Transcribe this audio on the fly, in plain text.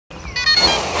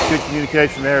good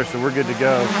communication there, so we're good to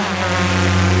go.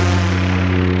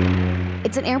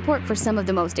 It's an airport for some of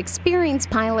the most experienced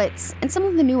pilots and some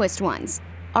of the newest ones.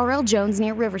 R.L. Jones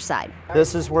near Riverside.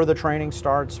 This is where the training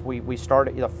starts. We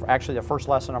start, actually the first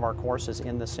lesson of our course is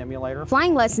in the simulator.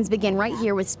 Flying lessons begin right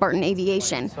here with Spartan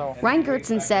Aviation. Ryan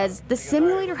Gertson says the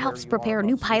simulator helps prepare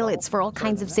new pilots for all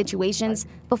kinds of situations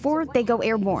before they go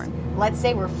airborne. Let's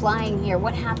say we're flying here.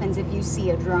 What happens if you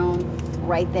see a drone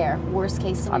right there? Worst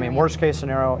case scenario. I mean, worst case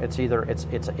scenario, it's either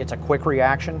it's a quick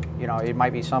reaction. You know, it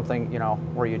might be something, you know,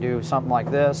 where you do something like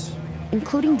this.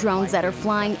 Including drones that are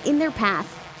flying in their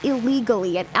path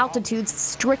illegally at altitudes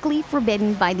strictly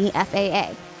forbidden by the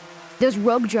FAA. Those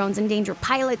rogue drones endanger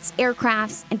pilots,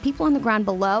 aircrafts, and people on the ground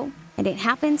below, and it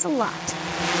happens a lot.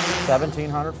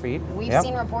 1,700 feet. We've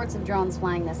seen reports of drones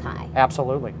flying this high.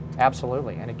 Absolutely,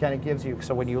 absolutely. And it kind of gives you,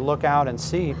 so when you look out and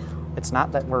see, it's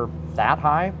not that we're that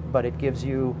high, but it gives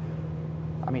you,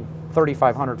 I mean,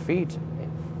 3,500 feet.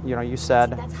 You know, you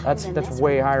said that's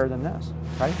way higher than this,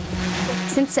 right?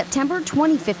 Since September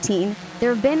 2015,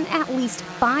 there have been at least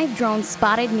 5 drones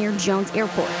spotted near Jones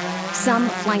Airport, some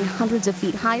flying hundreds of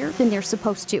feet higher than they're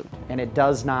supposed to. And it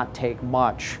does not take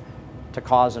much to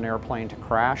cause an airplane to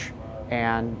crash,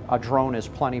 and a drone is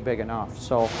plenty big enough.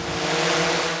 So,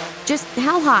 just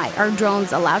how high are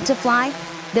drones allowed to fly?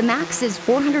 The max is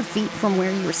 400 feet from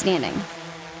where you were standing.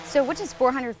 So what does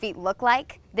 400 feet look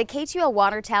like? The KTUL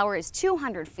water tower is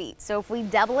 200 feet, so if we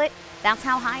double it, that's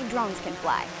how high drones can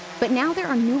fly. But now there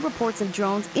are new reports of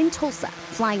drones in Tulsa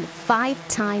flying 5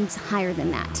 times higher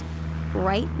than that,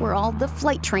 right where all the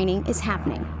flight training is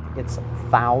happening. It's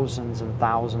thousands and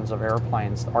thousands of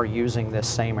airplanes are using this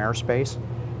same airspace,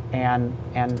 and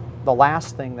the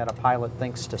last thing that a pilot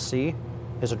thinks to see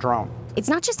is a drone. It's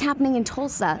not just happening in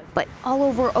Tulsa, but all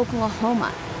over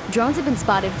Oklahoma. Drones have been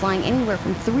spotted flying anywhere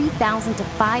from 3,000 to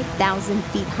 5,000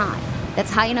 feet high. That's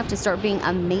high enough to start being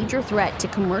a major threat to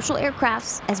commercial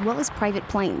aircrafts as well as private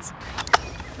planes.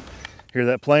 Hear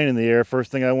that plane in the air,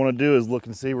 first thing I want to do is look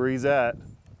and see where he's at.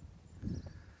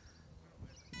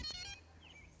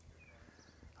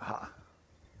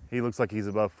 He looks like he's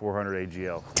above 400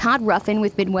 AGL. Todd Ruffin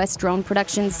with Midwest Drone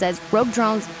Productions says rogue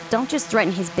drones don't just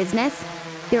threaten his business,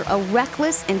 they're a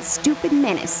reckless and stupid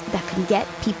menace that can get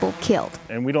people killed.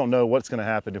 And we don't know what's going to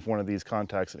happen if one of these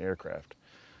contacts an aircraft.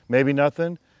 Maybe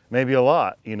nothing, maybe a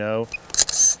lot, you know.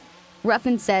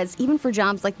 Ruffin says even for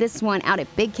jobs like this one out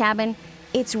at Big Cabin,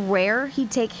 it's rare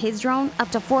he'd take his drone up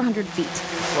to 400 feet.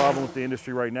 The problem with the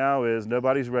industry right now is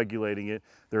nobody's regulating it.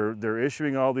 They're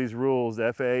issuing all these rules.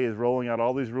 The FAA is rolling out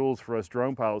all these rules for us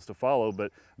drone pilots to follow,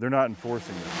 but they're not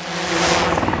enforcing them.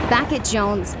 Back at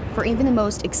Jones, for even the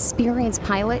most experienced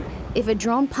pilot, if a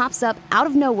drone pops up out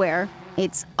of nowhere,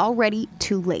 it's already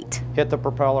too late. Hit the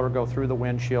propeller, go through the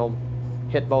windshield,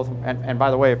 hit both, and by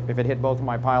the way, if it hit both of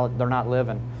my pilots, they're not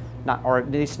living, or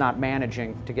at least not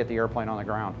managing to get the airplane on the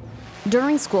ground.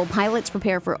 During school, pilots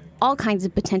prepare for all kinds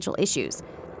of potential issues.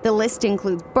 The list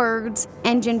includes birds,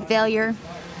 engine failure,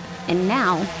 and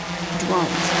now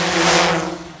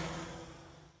drones.